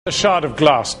A shard of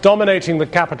glass dominating the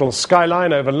capital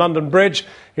skyline over London Bridge.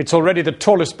 It's already the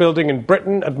tallest building in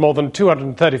Britain at more than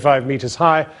 235 metres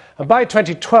high. And by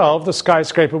 2012, the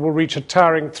skyscraper will reach a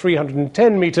towering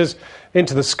 310 metres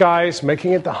into the skies,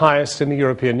 making it the highest in the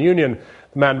European Union.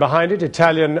 The man behind it,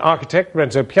 Italian architect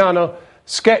Renzo Piano,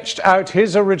 sketched out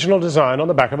his original design on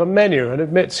the back of a menu and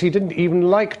admits he didn't even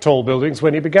like tall buildings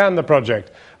when he began the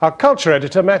project. Our culture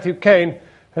editor, Matthew Kane,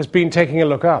 has been taking a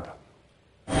look up.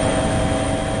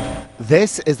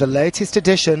 This is the latest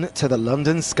addition to the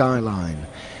London skyline.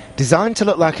 Designed to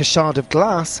look like a shard of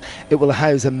glass, it will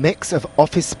house a mix of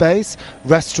office space,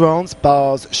 restaurants,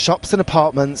 bars, shops and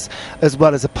apartments, as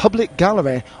well as a public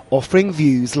gallery offering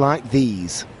views like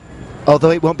these.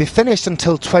 Although it won't be finished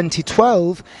until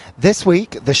 2012, this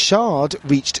week the shard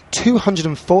reached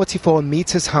 244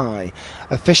 metres high,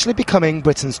 officially becoming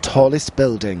Britain's tallest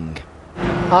building.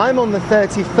 I'm on the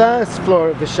 31st floor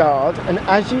of the shard, and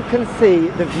as you can see,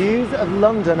 the views of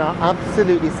London are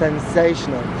absolutely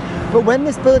sensational. But when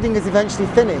this building is eventually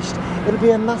finished, it'll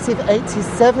be a massive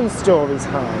 87 stories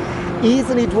high,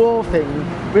 easily dwarfing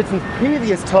Britain's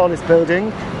previous tallest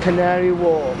building, Canary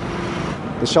Wharf.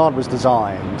 The shard was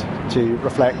designed to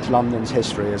reflect London's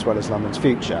history as well as London's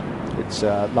future. It's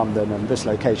London, and this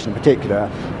location in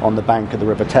particular, on the bank of the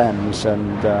River Thames,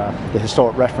 and the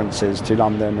historic references to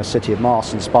London, a city of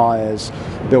masts and spires,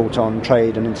 built on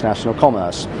trade and international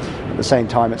commerce. At the same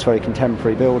time, it's a very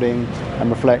contemporary building and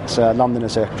reflects London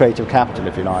as a creative capital,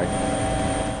 if you like.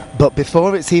 But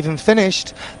before it's even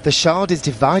finished, the shard is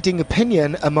dividing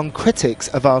opinion among critics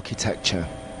of architecture.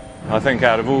 I think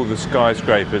out of all the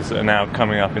skyscrapers that are now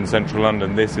coming up in central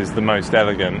London, this is the most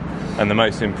elegant and the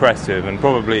most impressive, and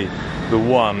probably the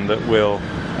one that will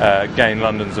gain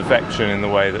London's affection in the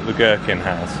way that the Gherkin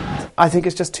has. I think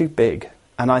it's just too big,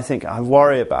 and I think I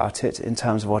worry about it in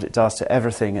terms of what it does to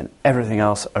everything and everything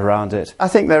else around it. I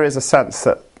think there is a sense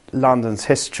that London's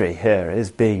history here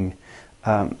is being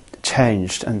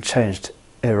changed, and changed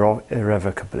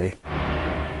irrevocably.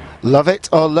 Love it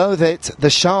or loathe it,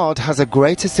 the shard has a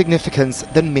greater significance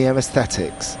than mere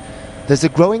aesthetics. There's a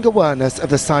growing awareness of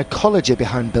the psychology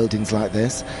behind buildings like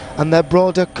this and their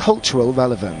broader cultural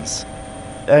relevance.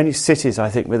 Only cities, I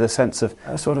think, with a sense of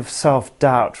a sort of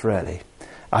self-doubt, really,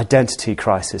 identity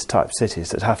crisis type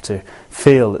cities that have to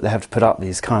feel that they have to put up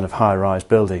these kind of high-rise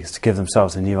buildings to give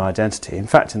themselves a new identity. In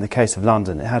fact, in the case of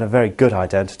London, it had a very good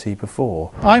identity before.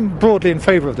 I'm broadly in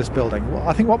favour of this building.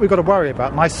 I think what we've got to worry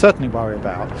about, and I certainly worry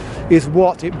about, is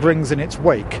what it brings in its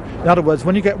wake. In other words,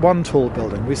 when you get one tall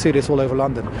building, we see this all over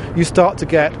London, you start to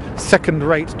get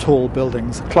second-rate tall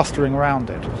buildings clustering around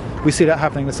it. We see that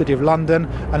happening in the City of London,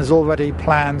 and there's already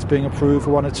plans being approved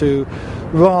for one or two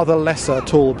rather lesser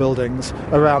tall buildings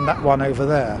around that one over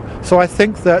there. So I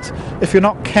think that if you're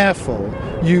not careful,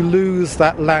 you lose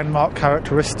that landmark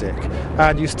characteristic,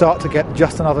 and you start to get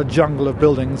just another jungle of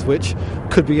buildings which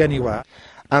could be anywhere.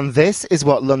 And this is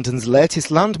what London's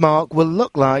latest landmark will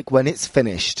look like when it's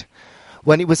finished.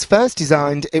 When it was first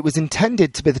designed, it was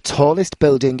intended to be the tallest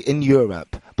building in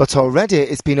Europe, but already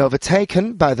it's been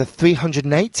overtaken by the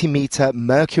 380-metre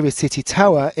Mercury City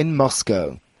Tower in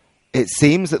Moscow. It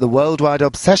seems that the worldwide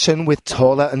obsession with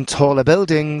taller and taller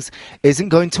buildings isn't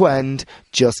going to end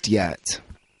just yet.